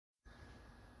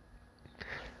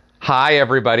Hi,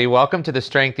 everybody. Welcome to the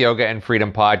Strength, Yoga, and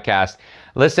Freedom podcast.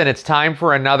 Listen, it's time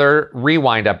for another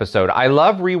Rewind episode. I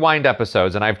love Rewind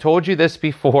episodes, and I've told you this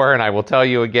before, and I will tell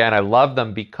you again, I love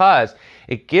them because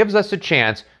it gives us a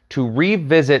chance to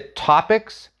revisit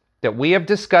topics that we have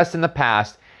discussed in the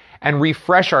past and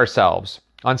refresh ourselves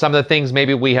on some of the things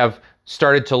maybe we have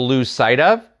started to lose sight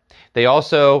of. They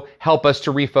also help us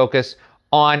to refocus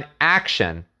on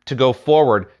action to go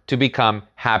forward to become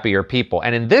happier people.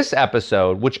 And in this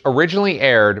episode, which originally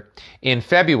aired in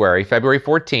February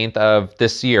 14th of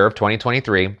this year of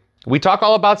 2023, we talk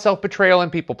all about self-betrayal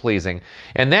and people-pleasing.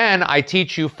 And then I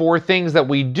teach you 4 things that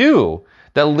we do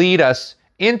that lead us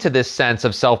into this sense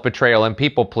of self-betrayal and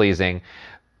people-pleasing.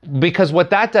 Because what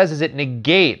that does is it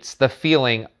negates the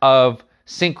feeling of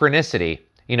synchronicity,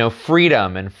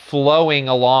 freedom and flowing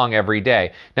along every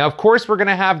day. Now, of course, we're going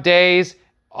to have days,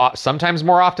 sometimes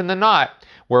more often than not,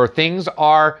 where things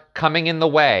are coming in the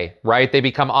way, right? They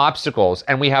become obstacles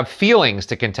and we have feelings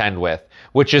to contend with,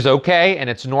 which is okay and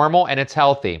it's normal and it's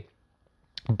healthy.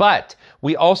 But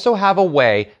we also have a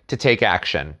way to take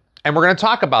action. And we're going to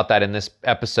talk about that in this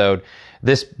episode,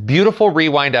 this beautiful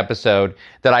Rewind episode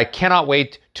that I cannot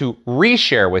wait to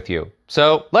reshare with you.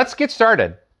 So let's get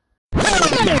started.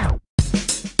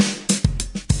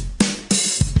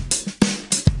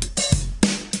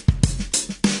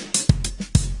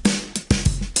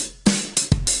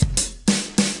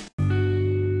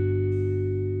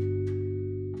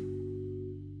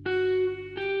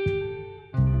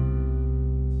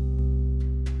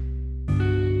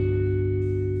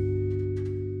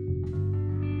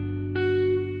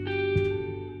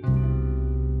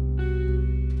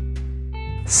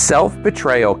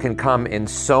 Self-betrayal can come in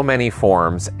so many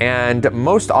forms, and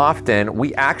most often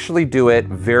we actually do it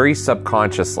very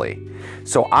subconsciously.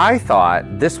 So I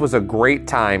thought this was a great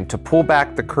time to pull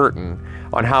back the curtain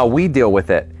on how we deal with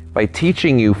it by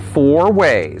teaching you 4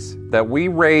 ways that we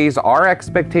raise our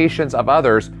expectations of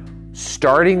others,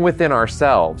 starting within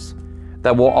ourselves,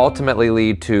 that will ultimately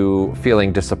lead to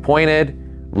feeling disappointed,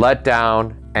 let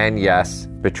down, and yes,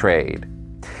 betrayed.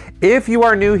 If you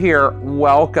are new here,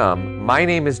 welcome. My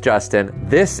name is Justin.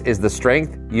 This is the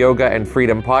Strength, Yoga, and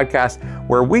Freedom podcast,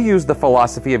 where we use the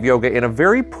philosophy of yoga in a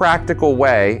very practical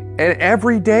way, an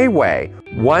everyday way,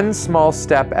 one small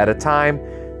step at a time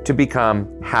to become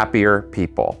happier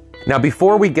people. Now,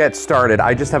 before we get started,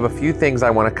 I just have a few things I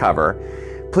want to cover.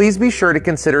 Please be sure to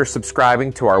consider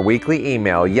subscribing to our weekly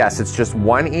email. Yes, it's just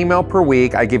 1 email per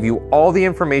week. I give you all the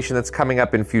information that's coming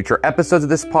up in future episodes of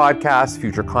this podcast,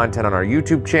 future content on our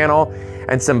YouTube channel,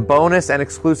 and some bonus and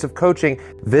exclusive coaching.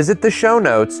 Visit the show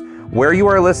notes where you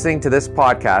are listening to this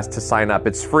podcast to sign up.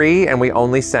 It's free, and we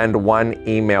only send 1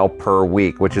 email per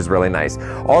week, which is really nice.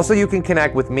 Also, you can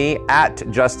connect with me at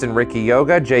Justin Ricky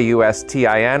Yoga,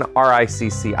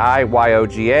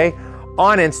 JustinRicciYoga,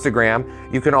 on Instagram.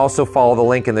 You can also follow the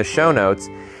link in the show notes.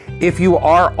 If you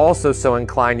are also so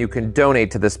inclined, you can donate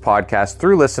to this podcast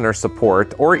through listener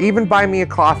support or even buy me a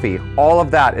coffee. All of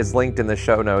that is linked in the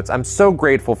show notes. I'm so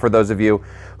grateful for those of you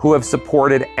who have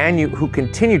supported and who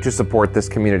continue to support this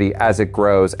community as it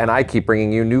grows. And I keep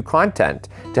bringing you new content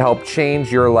to help change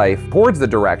your life towards the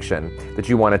direction that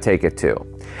you want to take it to.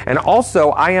 And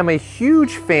also, I am a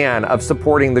huge fan of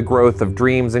supporting the growth of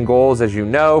dreams and goals, as you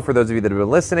know, for those of you that have been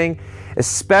listening,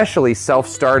 especially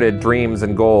self-started dreams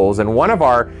and goals. And one of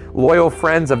our loyal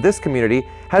friends of this community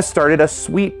has started a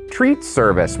sweet treat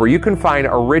service where you can find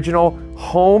original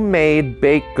homemade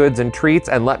baked goods and treats.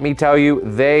 And let me tell you,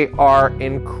 they are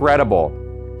incredible.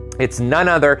 It's none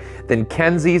other than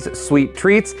Kenzie's Sweet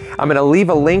Treats. I'm going to leave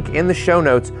a link in the show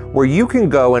notes where you can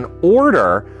go and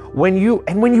order. When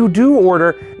you do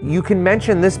order, you can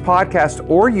mention this podcast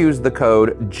or use the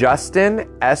code Justin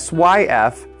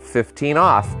SYF 15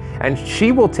 off, and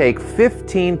she will take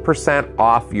 15%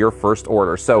 off your first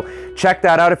order. So check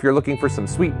that out if you're looking for some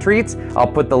sweet treats. I'll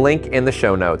put the link in the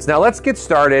show notes. Now let's get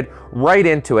started right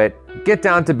into it. Get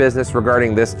down to business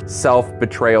regarding this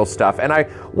self-betrayal stuff. And I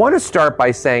want to start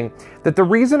by saying that the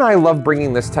reason I love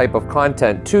bringing this type of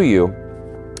content to you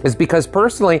is because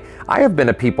personally, I have been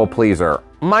a people pleaser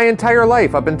my entire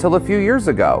life up until a few years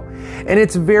ago. And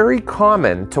it's very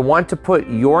common to want to put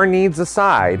your needs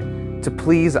aside to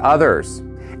please others.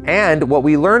 And what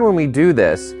we learn when we do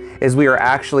this is we are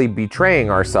actually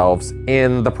betraying ourselves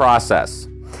in the process.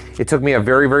 It took me a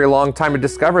very, very long time to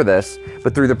discover this,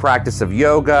 but through the practice of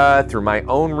yoga, through my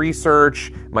own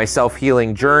research, my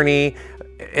self-healing journey,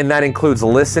 and that includes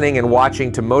listening and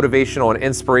watching to motivational and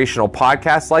inspirational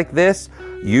podcasts like this,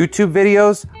 YouTube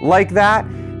videos like that,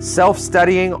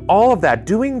 self-studying, all of that,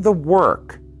 doing the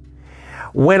work.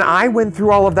 When I went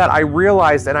through all of that, I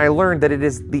realized and I learned that it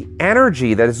is the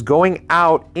energy that is going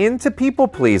out into people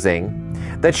pleasing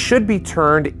that should be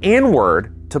turned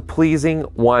inward to pleasing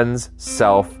one's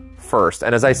self first.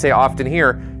 And as I say often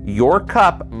here, your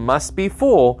cup must be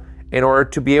full in order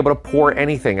to be able to pour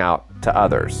anything out to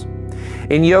others.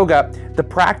 In yoga, the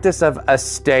practice of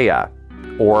asteya,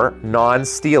 or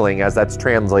non-stealing, as that's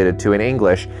translated to in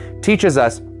English, teaches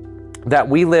us that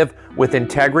we live with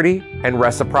integrity and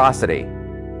reciprocity.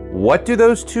 What do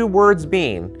those two words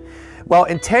mean? Well,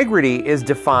 integrity is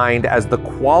defined as the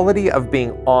quality of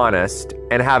being honest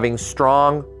and having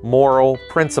strong moral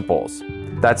principles.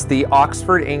 That's the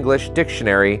Oxford English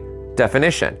Dictionary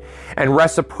definition. And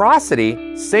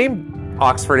reciprocity, same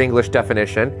Oxford English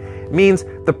definition, means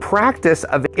the practice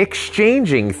of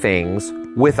exchanging things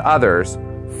with others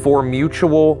for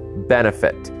mutual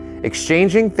benefit.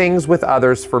 Exchanging things with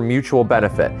others for mutual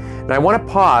benefit. And I want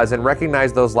to pause and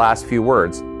recognize those last few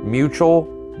words. Mutual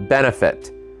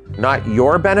benefit. Not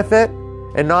your benefit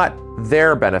and not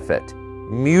their benefit.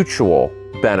 Mutual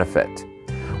benefit.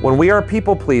 When we are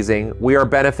people pleasing, we are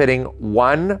benefiting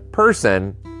one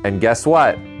person, and guess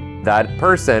what? That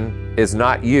person is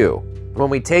not you. When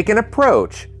we take an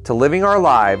approach to living our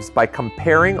lives by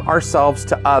comparing ourselves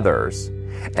to others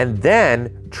and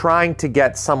then trying to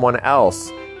get someone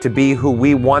else to be who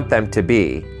we want them to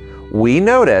be, we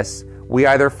notice we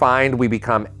either find we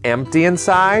become empty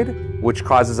inside, which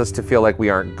causes us to feel like we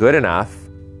aren't good enough,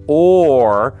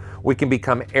 or we can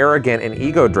become arrogant and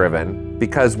ego-driven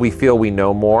because we feel we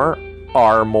know more,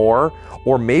 are more,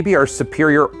 or maybe are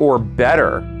superior or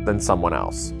better than someone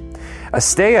else.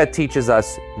 Asteya teaches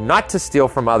us not to steal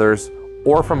from others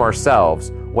or from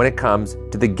ourselves when it comes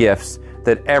to the gifts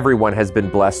that everyone has been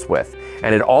blessed with.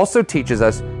 And it also teaches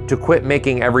us to quit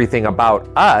making everything about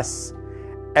us,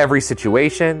 every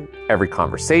situation, every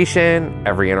conversation,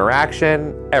 every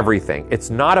interaction, everything. It's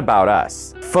not about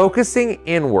us. Focusing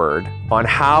inward on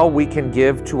how we can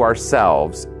give to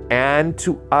ourselves and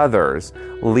to others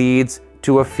leads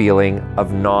to a feeling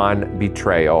of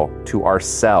non-betrayal to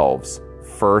ourselves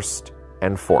first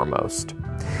and foremost.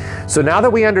 So now that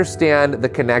we understand the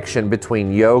connection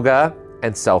between yoga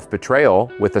and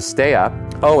self-betrayal with asteya,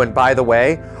 oh, and by the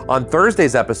way, on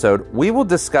Thursday's episode, we will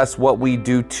discuss what we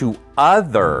do to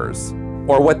others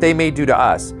or what they may do to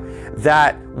us.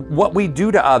 That what we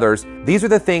do to others, these are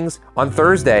the things on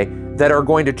Thursday that are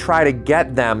going to try to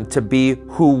get them to be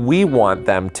who we want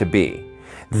them to be.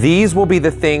 These will be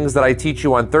the things that I teach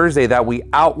you on Thursday that we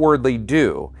outwardly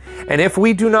do. And if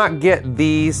we do not get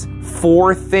these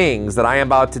 4 things that I'm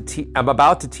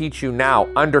about to teach you now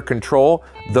under control,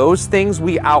 those things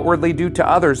we outwardly do to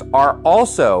others are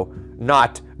also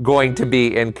not going to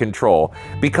be in control.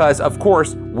 Because of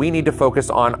course, we need to focus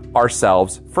on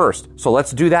ourselves first. So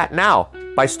let's do that now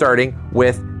by starting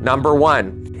with number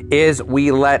 1, is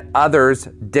we let others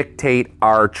dictate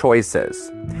our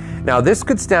choices. Now, this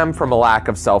could stem from a lack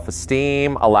of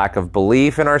self-esteem, a lack of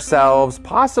belief in ourselves,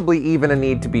 possibly even a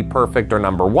need to be perfect or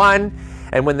number 1.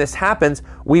 And when this happens,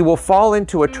 we will fall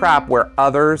into a trap where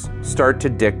others start to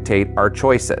dictate our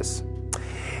choices.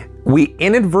 We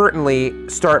inadvertently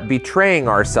start betraying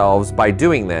ourselves by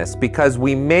doing this because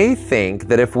we may think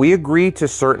that if we agree to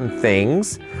certain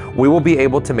things, we will be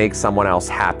able to make someone else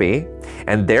happy,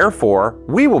 and therefore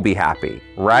we will be happy,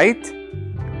 right?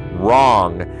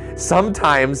 Wrong.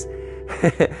 Sometimes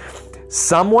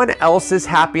someone else's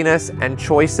happiness and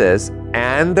choices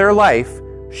and their life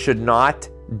should not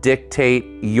dictate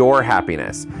your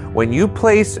happiness. When you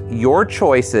place your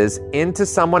choices into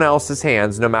someone else's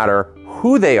hands, no matter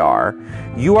who they are,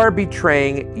 you are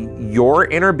betraying your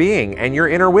inner being and your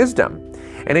inner wisdom.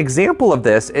 An example of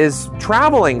this is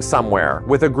traveling somewhere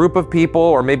with a group of people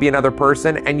or maybe another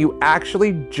person, and you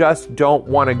actually just don't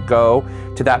want to go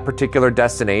to that particular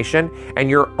destination,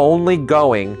 and you're only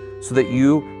going so that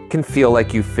you can feel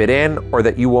like you fit in or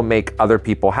that you will make other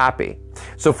people happy.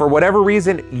 So for whatever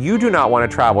reason, you do not want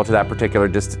to travel to that particular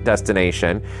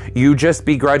destination. You just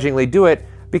begrudgingly do it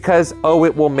because, oh,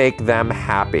 it will make them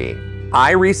happy.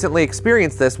 I recently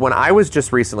experienced this when I was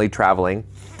just recently traveling,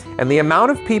 and the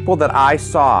amount of people that I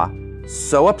saw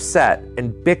so upset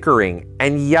and bickering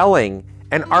and yelling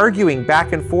and arguing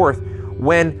back and forth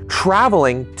when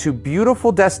traveling to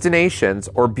beautiful destinations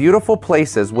or beautiful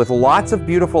places with lots of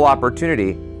beautiful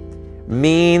opportunity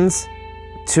means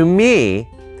to me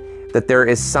that there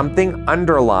is something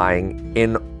underlying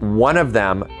in one of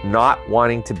them not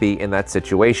wanting to be in that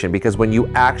situation. Because when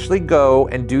you actually go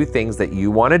and do things that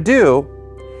you want to do,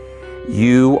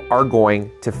 you are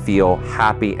going to feel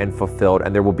happy and fulfilled,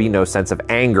 and there will be no sense of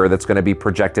anger that's going to be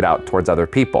projected out towards other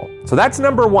people. So that's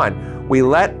number one. We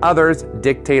let others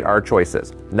dictate our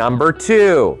choices. Number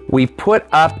two, we put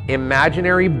up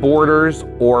imaginary borders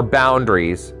or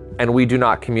boundaries and we do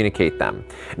not communicate them.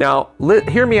 Now,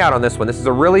 hear me out on this one. This is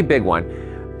a really big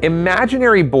one.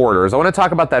 Imaginary borders, I want to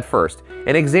talk about that first.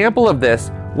 An example of this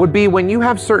would be when you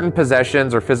have certain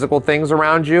possessions or physical things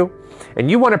around you and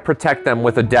you want to protect them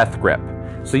with a death grip.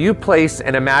 So you place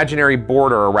an imaginary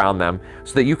border around them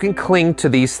so that you can cling to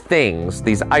these things,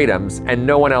 these items, and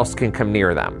no one else can come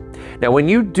near them. Now, when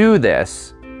you do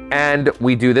this, and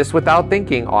we do this without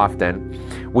thinking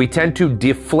often, we tend to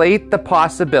deflate the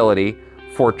possibility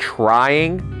for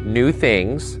trying new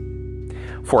things,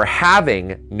 for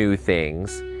having new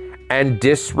things, and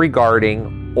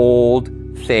disregarding old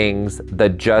things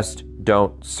that just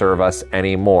don't serve us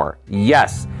anymore.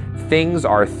 Yes, things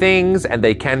are things and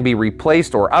they can be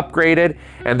replaced or upgraded,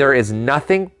 and there is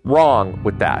nothing wrong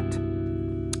with that.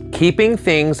 Keeping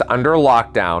things under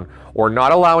lockdown or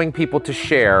not allowing people to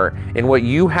share in what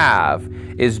you have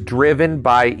is driven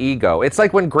by ego. It's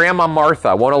like when Grandma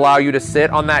Martha won't allow you to sit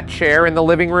on that chair in the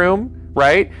living room,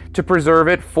 right? To preserve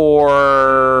it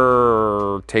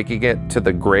for taking it to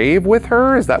the grave with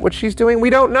her? Is that what she's doing? We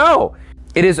don't know.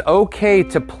 It is okay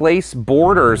to place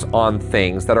borders on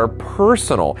things that are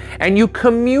personal, and you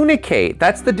communicate.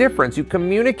 That's the difference. You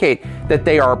communicate that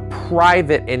they are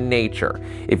private in nature.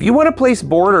 If you want to place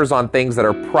borders on things that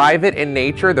are private in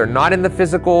nature, they're not in the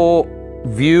physical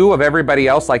view of everybody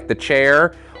else, like the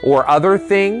chair or other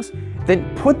things,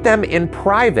 then put them in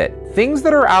private. Things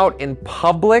that are out in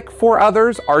public for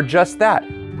others are just that,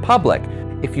 public.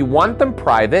 If you want them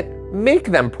private, make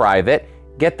them private,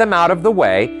 get them out of the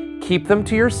way, keep them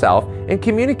to yourself, and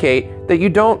communicate that you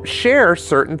don't share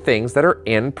certain things that are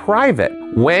in private.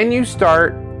 When you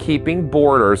start keeping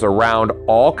borders around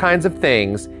all kinds of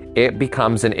things, it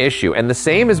becomes an issue. And the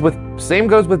same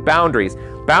goes with boundaries.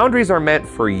 Boundaries are meant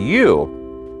for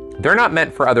you. They're not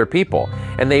meant for other people.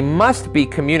 And they must be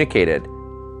communicated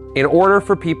in order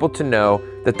for people to know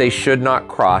that they should not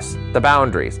cross the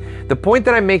boundaries. The point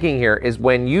that I'm making here is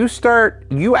when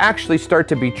you actually start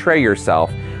to betray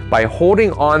yourself by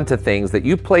holding on to things that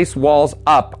you place walls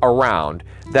up around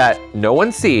that no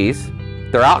one sees.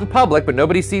 They're out in public, but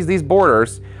nobody sees these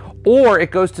borders. Or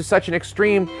it goes to such an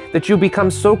extreme that you become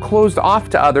so closed off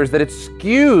to others that it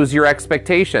skews your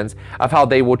expectations of how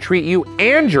they will treat you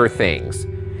and your things.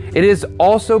 It is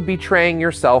also betraying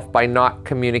yourself by not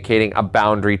communicating a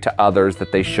boundary to others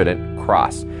that they shouldn't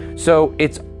cross. So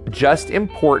it's just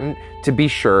important to be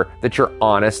sure that you're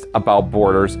honest about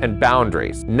borders and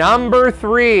boundaries. Number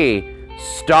 3,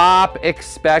 stop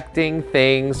expecting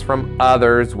things from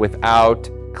others without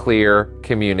clear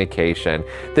communication.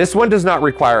 This one does not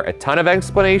require a ton of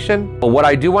explanation, but what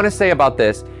I do want to say about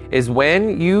this is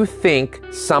when you think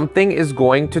something is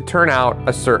going to turn out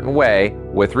a certain way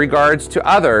with regards to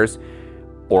others,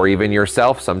 or even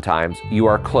yourself sometimes, you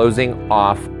are closing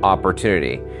off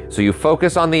opportunity. So you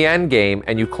focus on the end game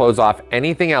and you close off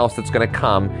anything else that's going to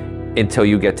come until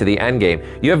you get to the end game.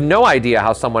 You have no idea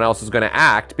how someone else is going to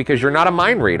act because you're not a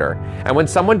mind reader. And when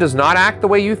someone does not act the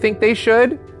way you think they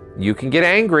should, you can get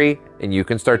angry and you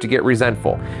can start to get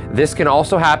resentful. This can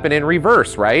also happen in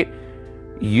reverse, right?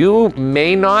 You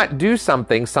may not do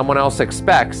something someone else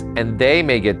expects and they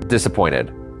may get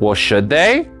disappointed. Well, should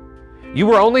they? You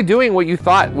were only doing what you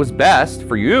thought was best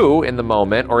for you in the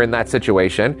moment or in that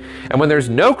situation. And when there's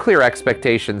no clear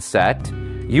expectations set,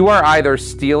 you are either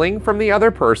stealing from the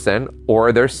other person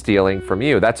or they're stealing from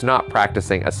you. That's not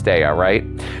practicing asteya, right?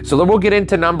 So then we'll get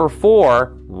into number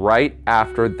 4 right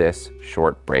after this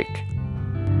short break.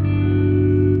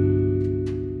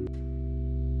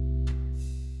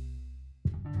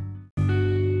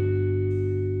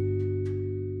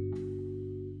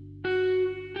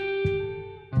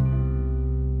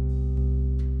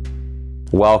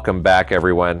 Welcome back,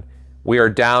 everyone. We are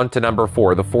down to number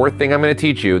 4. The 4th thing I'm going to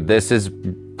teach you, this is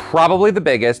probably the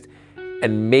biggest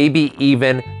and maybe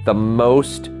even the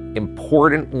most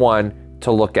important one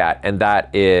to look at, and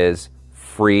that is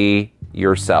free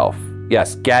yourself.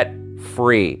 Yes, get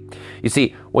free. You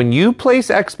see, when you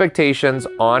place expectations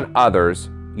on others,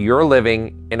 you're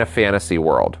living in a fantasy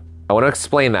world. I want to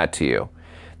explain that to you.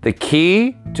 The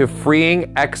key to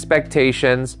freeing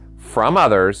expectations from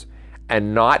others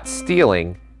and not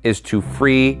stealing is to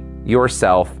free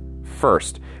yourself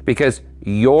first, because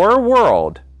your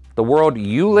world, the world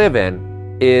you live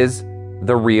in, is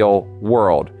the real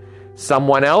world.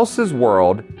 Someone else's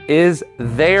world is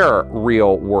their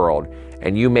real world,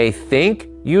 and you may think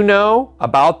you know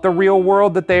about the real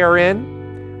world that they are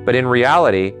in, but in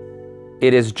reality,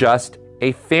 It is just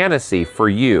a fantasy for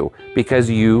you because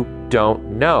you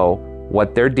don't know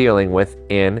what they're dealing with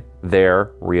in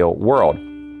their real world.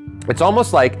 It's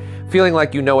almost like feeling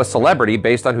like you know a celebrity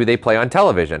based on who they play on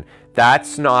television.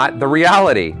 That's not the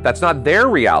reality. That's not their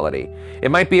reality. It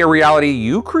might be a reality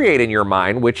you create in your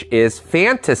mind, which is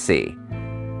fantasy.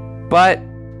 But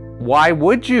why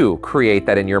would you create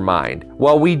that in your mind?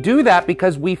 Well, we do that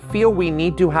because we feel we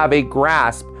need to have a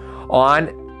grasp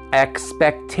on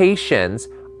expectations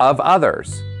of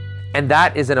others. And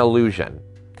that is an illusion.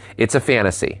 It's a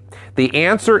fantasy. The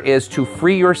answer is to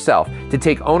free yourself, to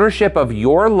take ownership of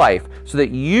your life so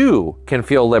that you can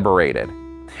feel liberated.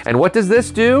 And what does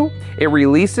this do? It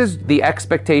releases the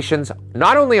expectations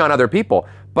not only on other people,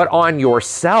 but on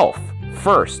yourself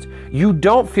first. You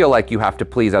don't feel like you have to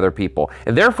please other people.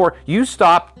 And therefore, you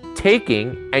stop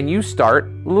taking and you start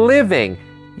living.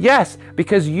 Yes,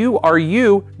 because you are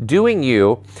you doing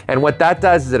you. And what that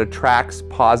does is it attracts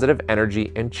positive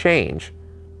energy and change,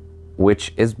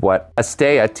 which is what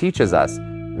Asteya teaches us,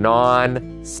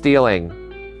 non-stealing.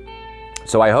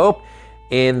 So I hope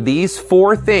in these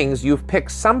 4 things you've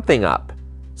picked something up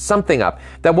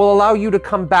that will allow you to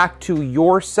come back to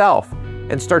yourself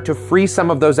and start to free some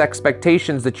of those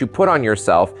expectations that you put on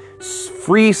yourself,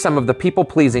 free some of the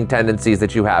people-pleasing tendencies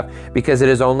that you have, because it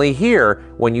is only here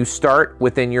when you start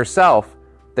within yourself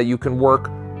that you can work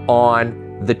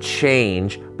on the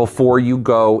change before you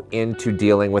go into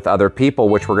dealing with other people,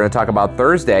 which we're going to talk about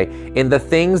Thursday, in the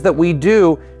things that we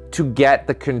do to get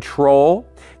the control,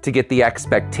 to get the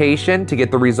expectation, to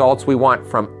get the results we want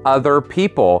from other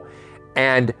people.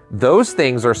 And those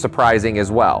things are surprising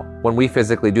as well when we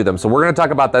physically do them. So we're going to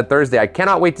talk about that Thursday. I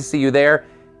cannot wait to see you there.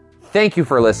 Thank you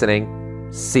for listening.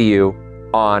 See you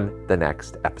on the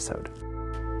next episode.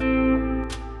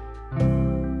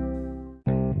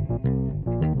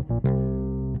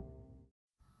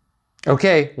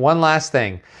 Okay, one last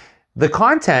thing. The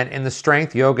content in the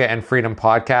Strength, Yoga, and Freedom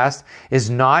podcast is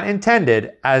not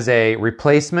intended as a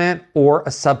replacement or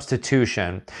a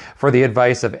substitution for the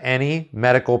advice of any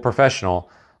medical professional,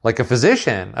 like a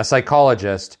physician, a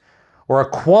psychologist, or a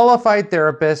qualified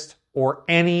therapist, or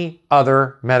any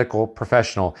other medical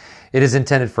professional. It is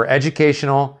intended for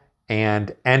educational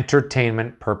and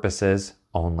entertainment purposes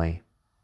only.